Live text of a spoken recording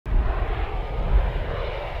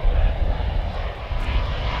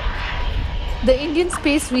The Indian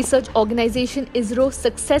Space Research Organisation ISRO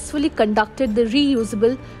successfully conducted the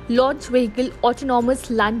Reusable Launch Vehicle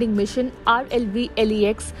Autonomous Landing Mission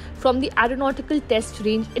RLV-LEX from the Aeronautical Test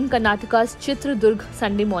Range in Karnataka's Chitradurga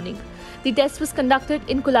Sunday morning. The test was conducted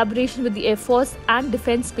in collaboration with the Air Force and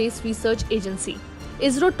Defence Space Research Agency.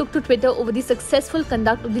 ISRO took to Twitter over the successful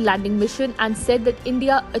conduct of the landing mission and said that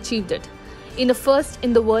India achieved it. In a first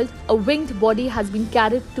in the world, a winged body has been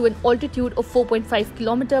carried to an altitude of 4.5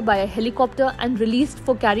 km by a helicopter and released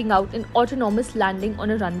for carrying out an autonomous landing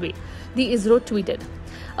on a runway, the ISRO tweeted.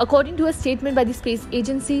 According to a statement by the space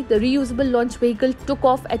agency, the reusable launch vehicle took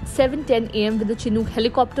off at 7:10 am with the Chinook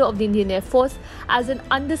helicopter of the Indian Air Force as an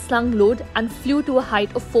underslung load and flew to a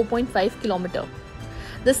height of 4.5 km.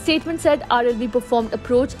 The statement said RLV performed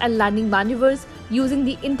approach and landing maneuvers using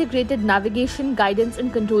the integrated navigation, guidance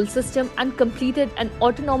and control system and completed an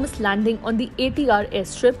autonomous landing on the ATR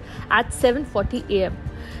airstrip at 7:40 am.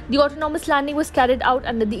 The autonomous landing was carried out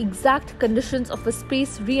under the exact conditions of a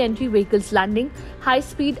space re-entry vehicle's landing,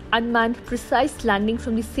 high-speed, unmanned, precise landing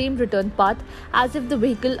from the same return path as if the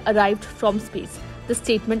vehicle arrived from space, the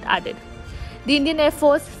statement added. The Indian Air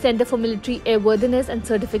Force, Centre for Military Airworthiness and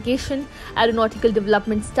Certification, Aeronautical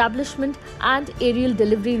Development Establishment and Aerial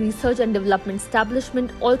Delivery Research and Development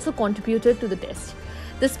Establishment also contributed to the test.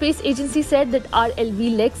 The space agency said that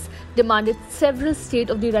RLV-LEX demanded several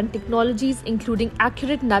state-of-the-art technologies including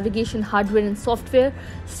accurate navigation hardware and software,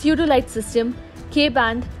 pseudolight system,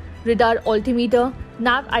 K-band, radar altimeter,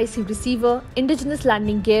 nav-IC receiver, indigenous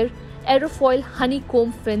landing gear, aerofoil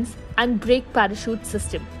honeycomb fins and brake parachute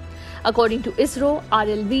system. According to ISRO,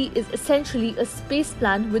 RLV is essentially a space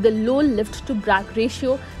plan with a low lift-to-drag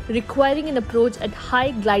ratio requiring an approach at high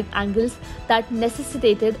glide angles that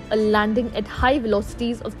necessitated a landing at high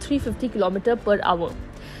velocities of 350 km per hour.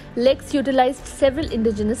 LEX utilized several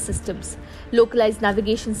indigenous systems. Localized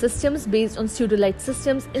navigation systems based on pseudolight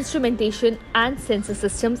systems, instrumentation and sensor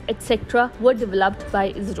systems, etc. were developed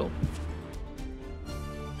by ISRO.